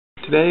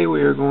Today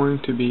we are going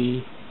to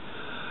be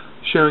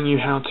showing you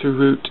how to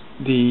root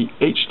the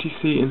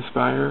HTC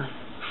Inspire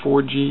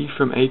 4G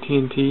from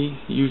AT&T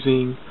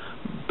using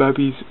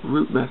Bubby's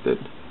root method.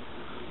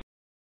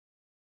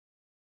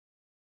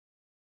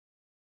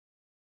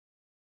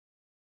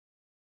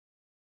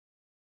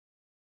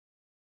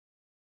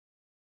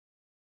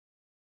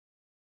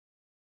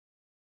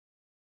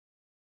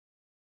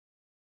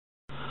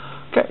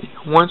 Okay,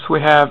 once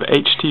we have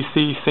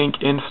HTC Sync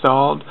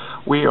installed,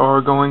 we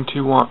are going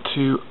to want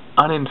to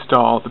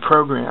uninstall the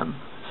program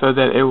so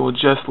that it will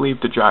just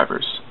leave the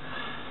drivers.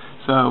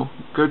 So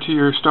go to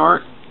your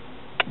Start,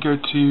 go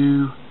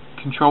to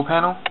Control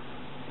Panel,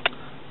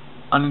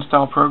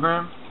 Uninstall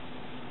Program,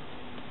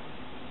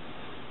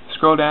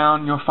 scroll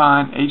down, you'll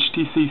find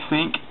HTC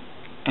Sync,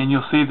 and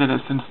you'll see that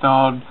it's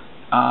installed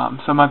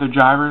some other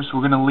drivers.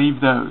 We're going to leave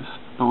those,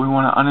 but we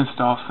want to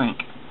uninstall Sync.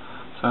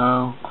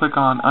 So click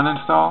on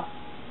Uninstall.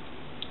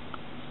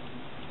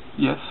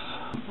 Yes,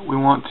 we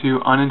want to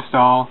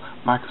uninstall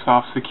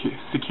Microsoft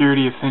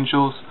Security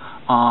Essentials,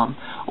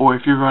 or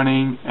if you're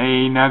running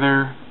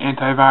another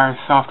antivirus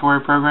software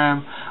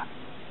program,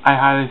 I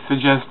highly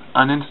suggest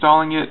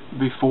uninstalling it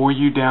before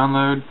you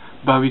download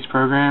Bubby's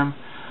program.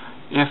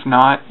 If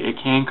not, it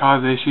can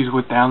cause issues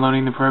with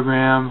downloading the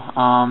program.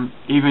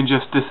 Even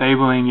just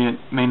disabling it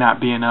may not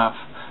be enough.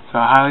 So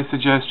I highly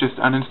suggest just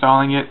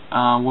uninstalling it.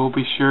 We'll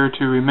be sure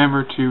to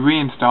remember to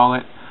reinstall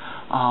it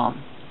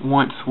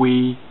once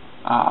we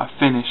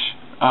finish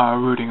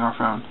rooting our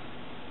phone.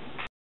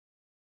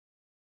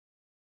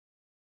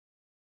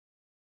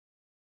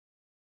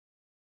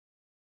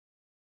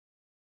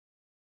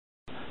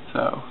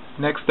 So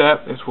next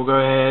step is we'll go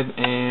ahead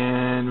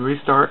and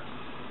restart.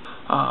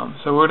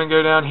 So we're going to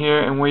go down here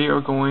and we are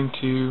going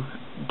to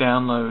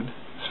download.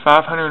 It's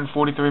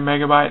 543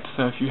 megabytes,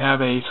 so if you have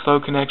a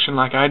slow connection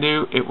like I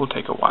do, it will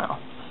take a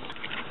while.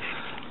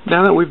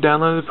 Now that we've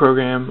downloaded the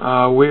program,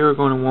 we are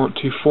going to want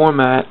to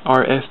format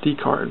our SD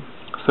card.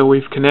 So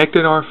we've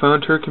connected our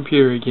phone to our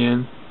computer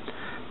again.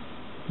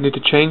 We need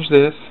to change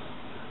this,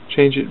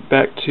 change it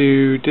back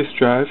to disk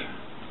drive,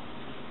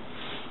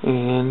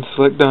 and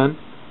select Done.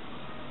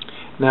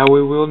 Now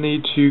we will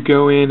need to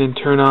go in and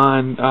turn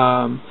on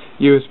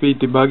USB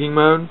debugging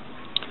mode.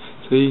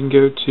 So you can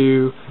go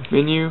to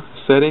Menu,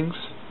 Settings,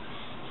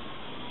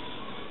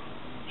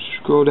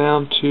 scroll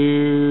down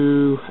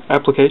to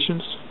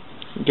Applications,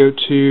 go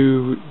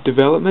to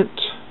Development,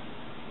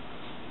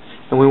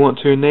 and we want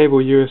to enable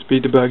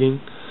USB debugging.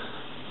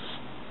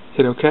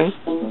 Hit OK.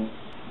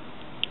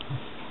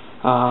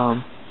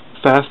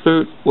 Fast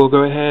boot, we'll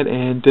go ahead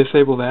and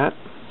disable that.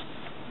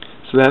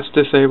 So that's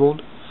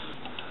disabled.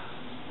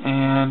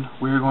 And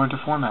we're going to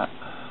format.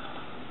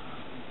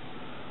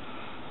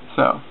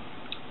 So,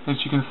 as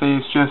you can see,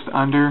 it's just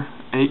under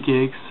 8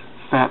 gigs.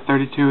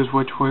 FAT32 is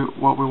what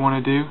we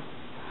want to do.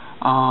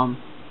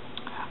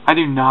 I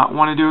do not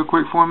want to do a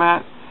quick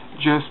format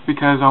just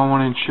because I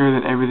want to ensure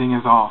that everything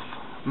is off.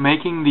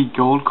 Making the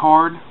gold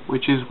card,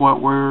 which is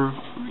what we're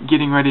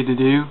getting ready to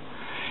do,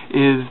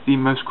 is the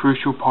most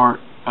crucial part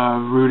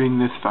of rooting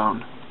this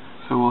phone.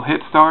 So we'll hit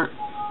Start.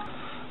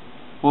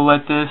 We'll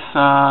let this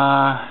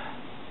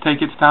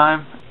take its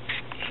time.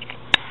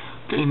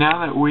 Okay,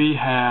 now that we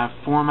have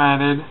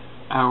formatted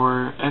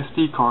our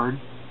SD card,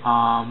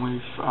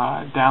 we've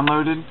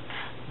downloaded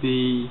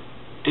the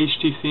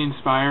HTC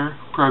Inspire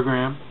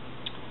program.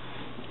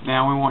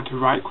 Now we want to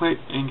right click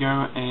and go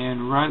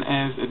and Run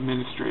as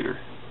Administrator.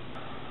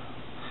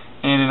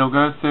 And it'll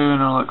go through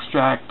and it'll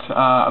extract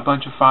a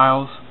bunch of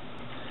files.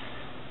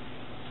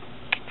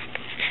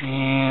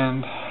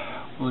 And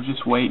we'll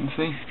just wait and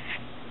see.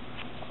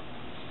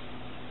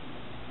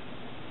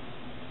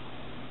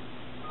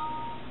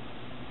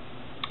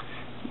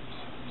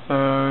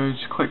 So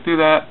just click through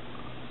that.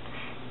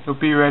 You'll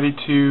be ready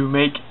to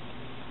make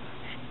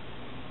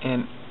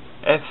an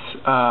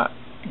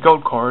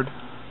gold card.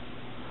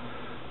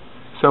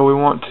 So we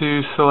want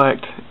to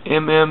select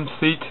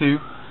MMC2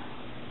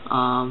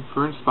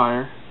 for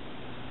Inspire.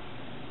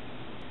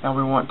 Now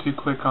we want to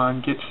click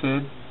on Get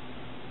SID.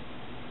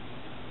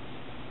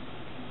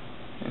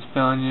 It's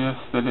telling us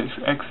that it's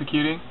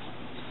executing,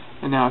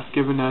 and now it's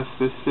giving us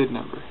the SID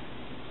number.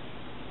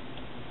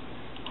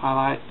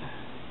 Highlight.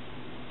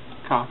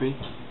 Copy.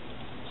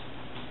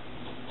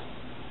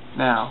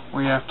 Now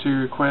we have to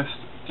request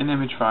an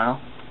image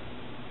file.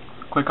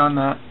 Click on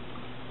that.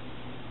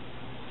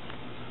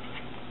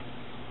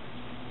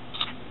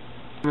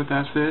 But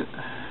that's it.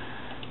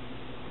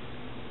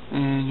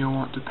 And you'll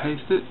want to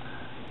paste it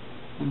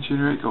and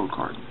generate gold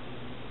card.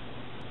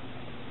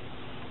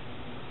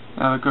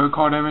 Now the gold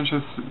card image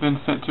has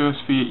been sent to us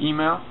via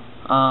email.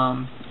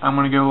 I'm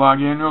going to go log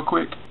in real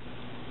quick.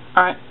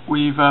 Alright,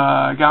 we've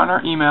gotten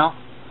our email.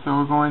 So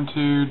we're going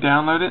to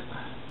download it.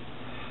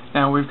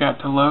 Now we've got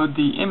to load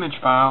the image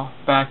file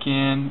back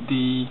in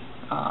the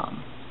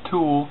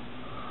tool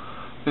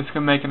that's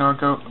going to make our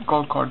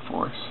gold card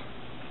for us.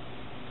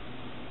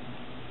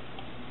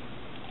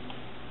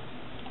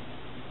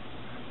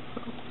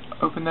 So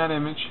open that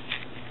image.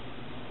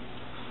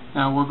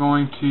 Now we're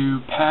going to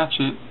patch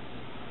it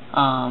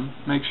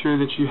make sure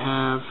that you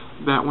have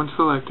that one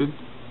selected,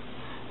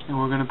 and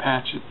we're going to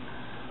patch it.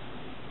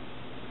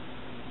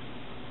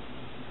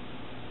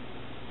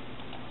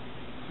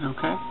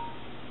 Okay.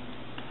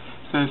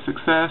 Says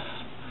success.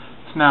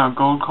 It's now a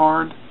gold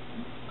card.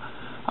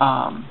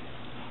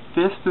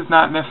 This does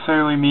not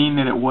necessarily mean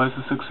that it was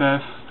a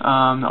success.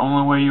 The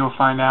only way you'll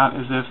find out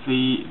is if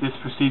this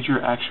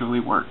procedure actually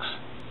works.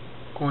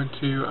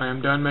 I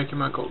am done making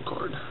my gold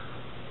card.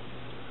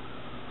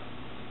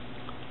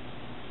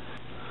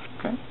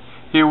 Okay.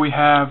 Here we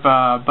have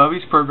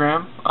Bubby's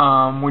program.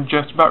 We're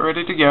just about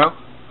ready to go.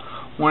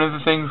 One of the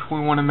things we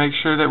want to make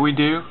sure that we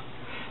do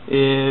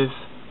is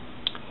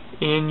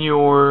in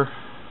your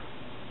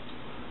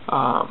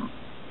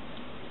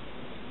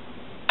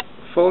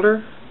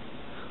folder,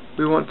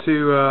 we want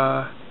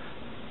to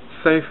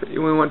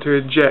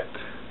eject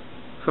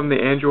from the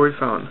Android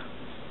phone.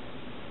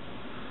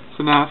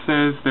 So now it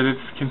says that it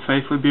can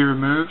safely be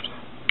removed.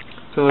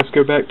 So let's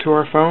go back to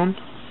our phone,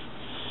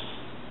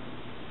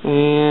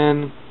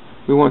 and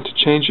we want to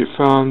change it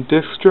from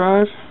disk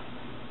drive,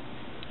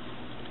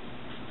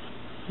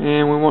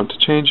 and we want to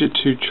change it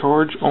to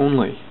charge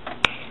only.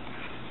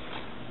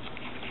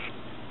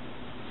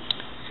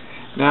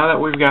 Now that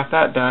we've got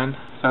that done,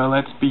 so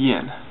let's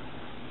begin.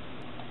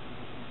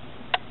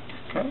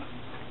 Okay.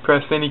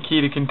 Press any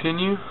key to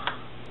continue.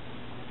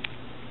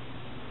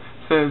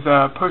 It says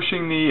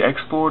pushing the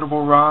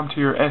exportable ROM to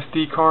your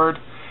SD card.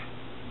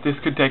 This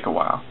could take a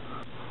while.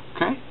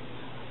 Okay.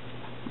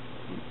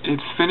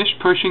 It's finished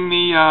pushing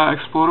the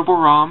exportable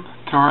ROM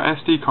to our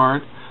SD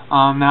card.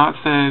 Now it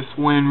says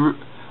when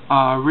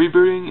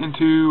rebooting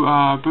into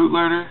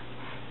bootloader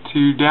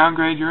to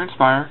downgrade your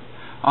Inspire.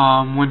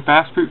 When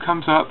fast boot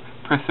comes up,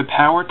 press the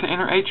power to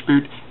enter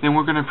HBoot. Then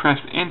we're going to press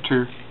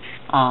enter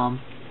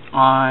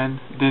on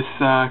this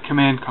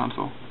command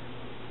console.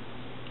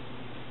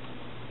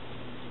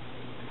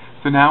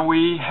 So now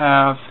we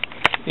have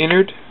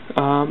entered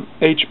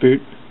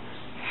HBoot.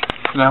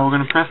 So now we're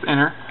going to press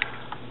enter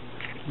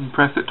and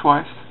press it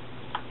twice.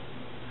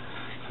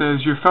 It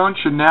says your phone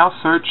should now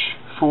search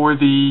for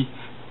the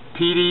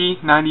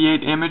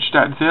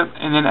pd98image.zip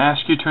and then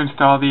ask you to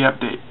install the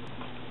update.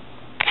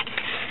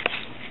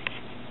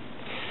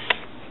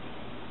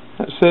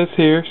 It says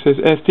here,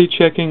 SD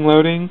checking,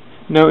 loading,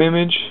 no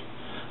image.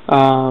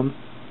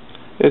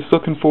 It's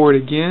looking for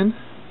it again.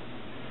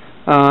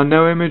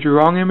 No image or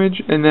wrong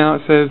image, and now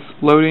it says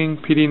loading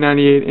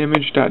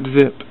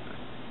pd98image.zip.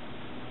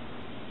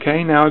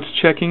 Okay, now it's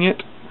checking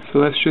it, so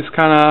let's just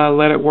kind of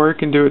let it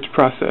work and do its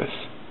process.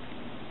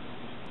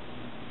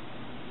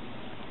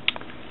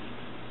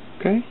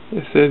 Okay,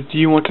 it says, do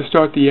you want to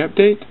start the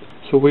update?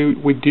 So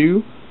we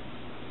do.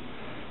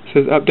 It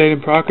says update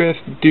in progress,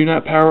 do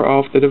not power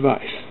off the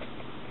device.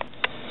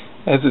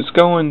 As it's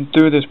going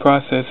through this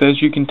process,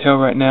 as you can tell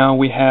right now,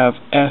 we have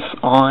S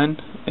on,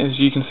 as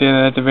you can see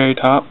that at the very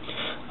top.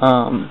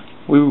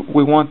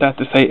 We want that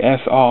to say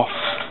S off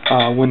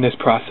when this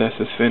process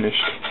is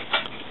finished.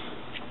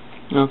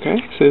 Okay,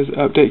 it says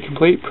update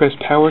complete, press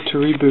power to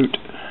reboot.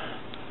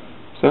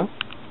 So,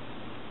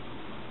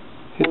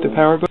 hit the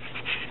power button.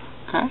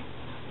 Okay,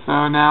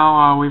 so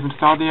now we've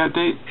installed the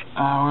update.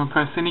 We're going to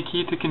press any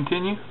key to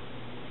continue.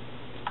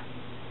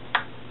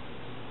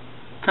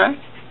 Okay.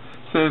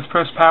 Says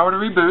press power to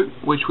reboot,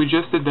 which we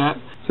just did that.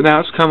 So now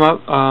it's come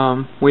up.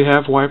 We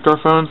have wiped our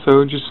phone,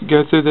 so just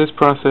go through this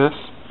process.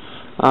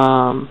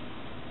 Go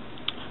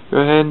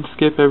ahead and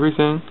skip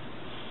everything,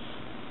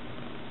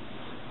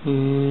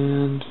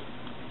 and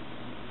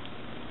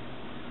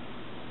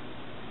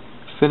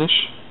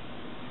finish.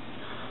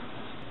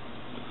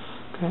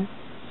 Okay.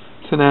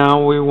 So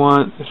now we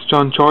want it's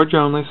on charge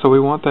only, so we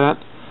want that.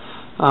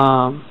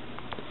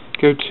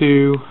 Go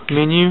to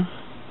menu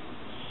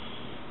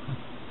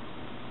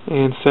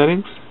and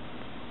settings,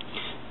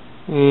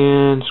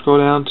 and scroll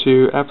down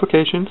to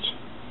applications.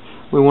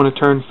 We want to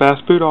turn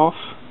fast boot off.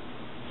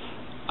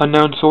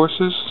 Unknown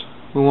sources,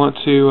 we want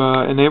to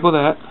enable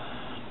that.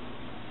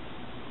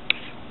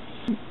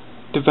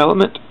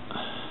 Development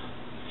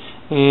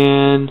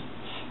and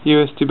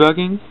US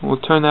debugging, we'll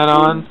turn that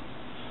on.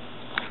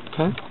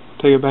 Okay,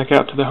 take it back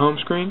out to the home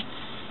screen.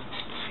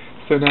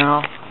 So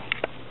now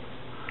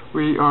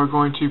we are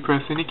going to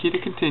press any key to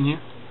continue.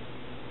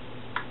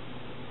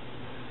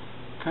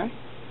 Okay.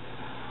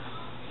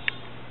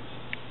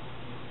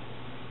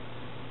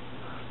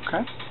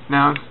 Okay.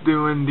 Now it's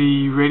doing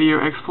the radio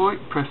exploit.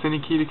 Press any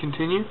key to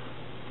continue.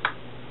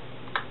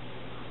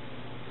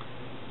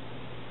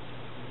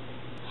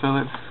 So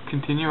let's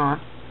continue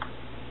on.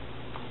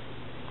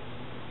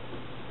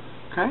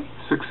 Okay.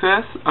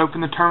 Success.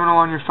 Open the terminal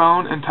on your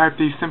phone and type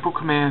these simple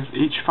commands,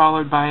 each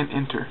followed by an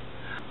enter.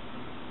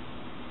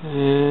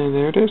 And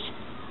there it is.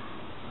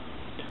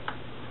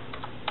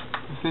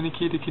 Press any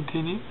key to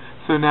continue.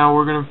 So now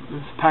we're going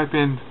to type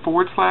in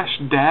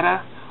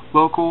 /data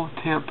local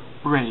temp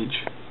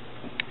rage.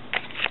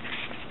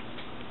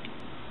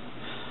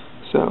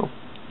 So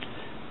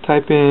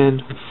type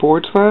in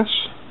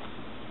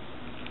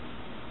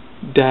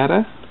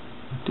 /data,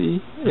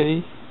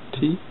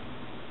 D-A-T,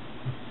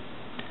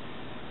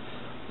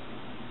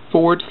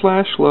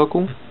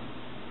 /local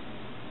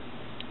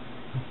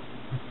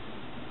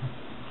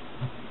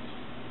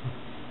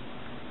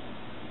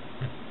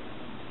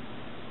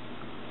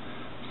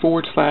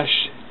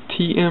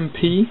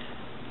 /TMP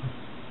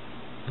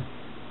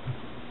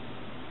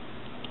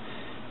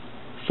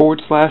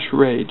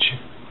 /rage.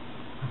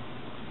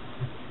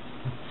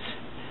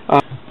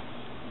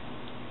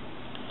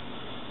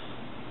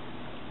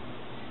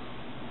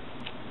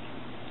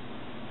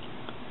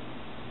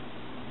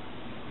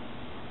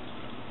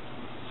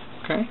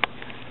 Okay.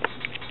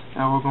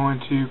 Now we're going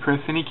to press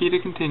any key to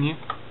continue.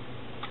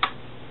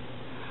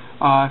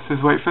 It says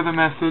wait for the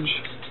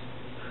message,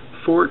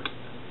 Fort,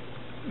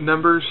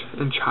 numbers,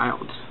 and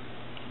childs.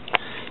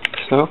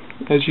 So,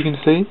 as you can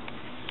see,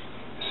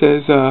 it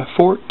says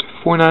Fort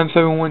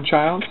 4971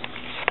 child.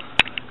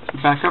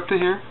 So back up to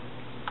here.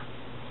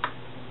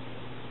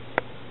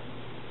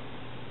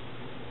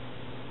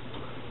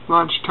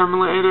 Launch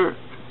terminal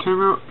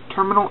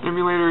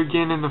emulator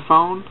again in the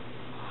phone.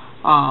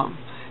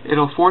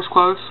 It'll force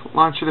close,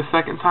 launch it a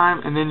second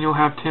time, and then you'll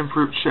have temp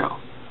root shell.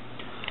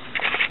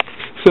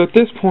 So at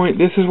this point,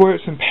 this is where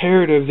it's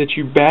imperative that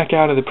you back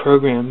out of the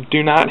program.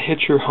 Do not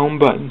hit your home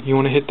button. You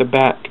want to hit the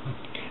back.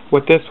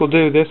 What this will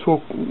do, this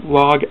will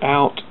log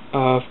out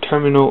of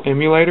terminal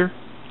emulator.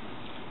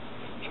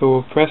 So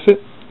we'll press it.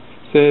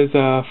 It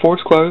says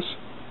force close.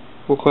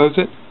 We'll close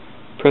it.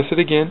 Press it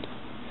again.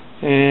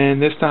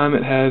 And this time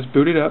it has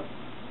booted up.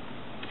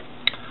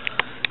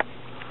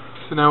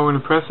 So now we're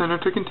going to press enter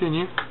to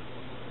continue.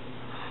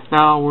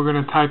 Now we're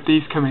going to type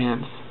these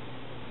commands.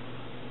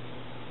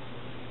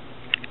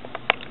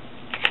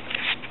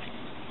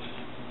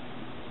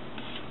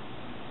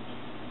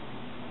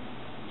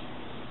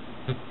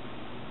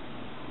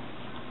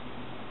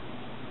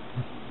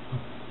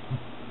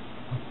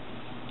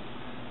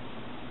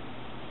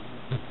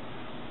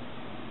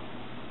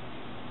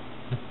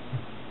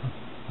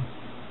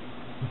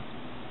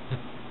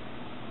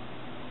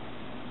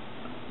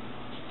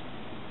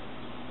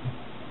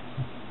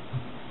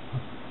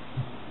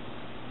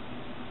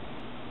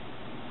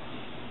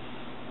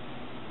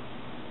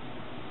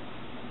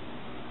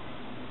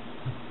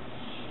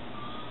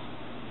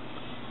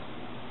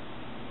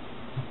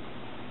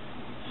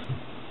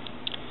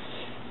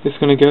 It's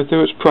going to go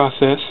through its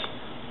process,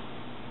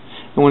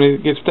 and when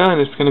it gets done,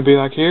 it's going to be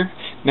like here.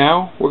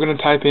 Now we're going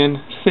to type in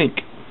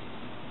sync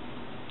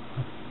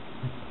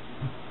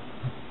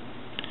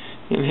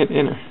and hit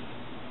enter.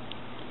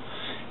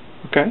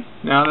 Okay,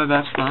 now that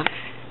that's done,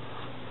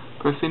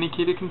 press any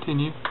key to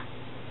continue.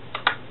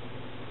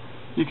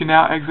 You can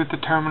now exit the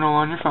terminal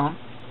on your phone.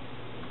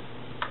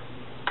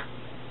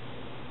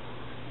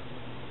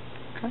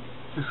 Okay,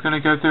 it's going to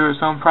go through its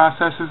own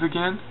processes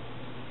again.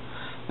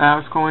 Now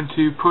it's going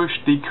to push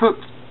the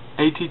cooked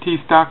AT&T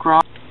stock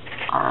ROM.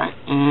 Alright,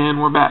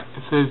 and we're back.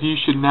 It says you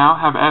should now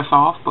have S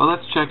off, but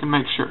let's check and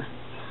make sure.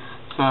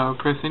 So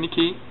press any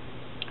key.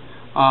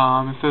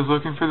 It says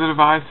looking for the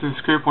device. The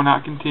script will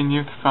not continue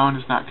if the phone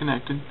is not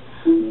connected.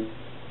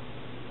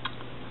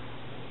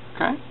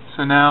 Okay,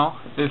 so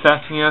now it's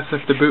asking us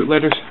if the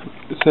bootloader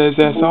says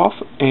S off,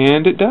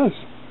 and it does.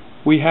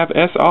 We have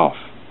S off.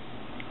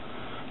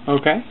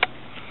 Okay.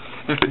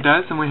 If it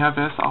does, then we have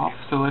S off,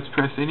 so let's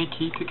press any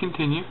key to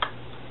continue.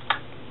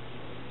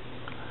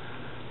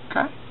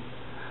 Okay.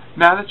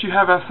 Now that you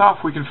have S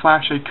off, we can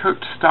flash a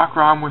cooked stock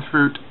ROM with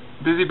root,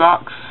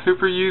 BusyBox,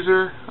 Super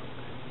User,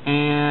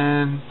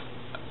 and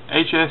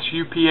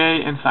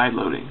HSUPA and side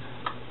loading.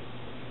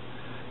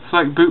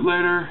 Select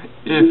bootloader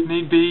if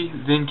need be,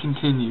 then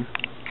continue.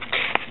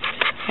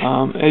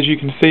 As you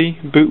can see,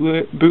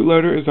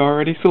 bootloader is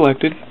already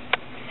selected.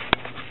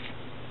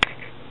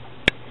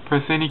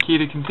 Press any key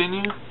to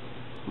continue.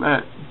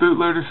 Let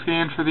bootloader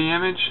scan for the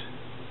image,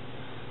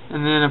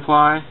 and then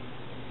apply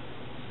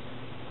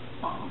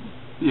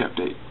the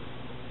update.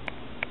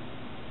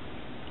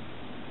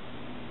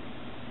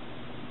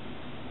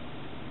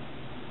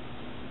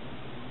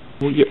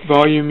 We'll get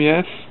volume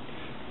yes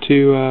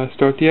to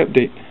start the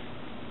update,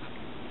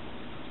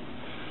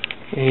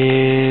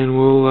 and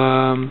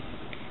we'll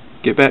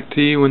get back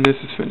to you when this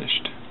is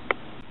finished.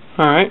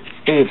 Alright,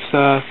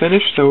 it's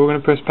finished, so we're going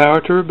to press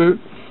power to reboot.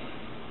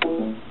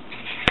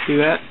 Do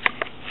that.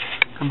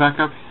 Come back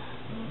up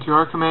to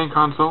our command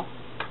console,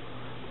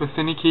 press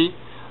any key.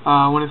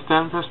 When it's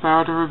done, press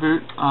power to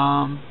reboot,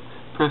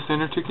 press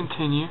enter to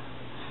continue.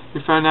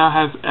 Your phone now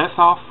has S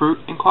off, root,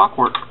 and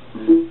clockwork.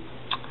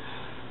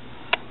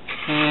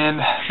 And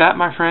that,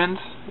 my friends,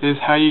 is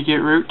how you get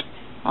root.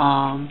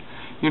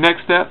 Your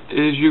next step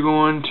is you're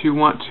going to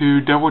want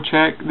to double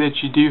check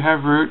that you do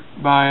have root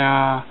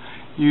by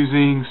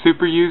using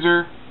Super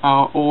User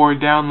or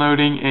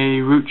downloading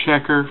a root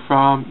checker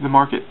from the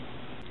market.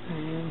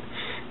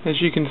 As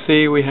you can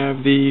see, we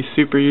have the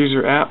Super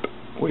User app,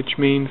 which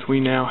means we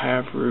now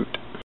have root.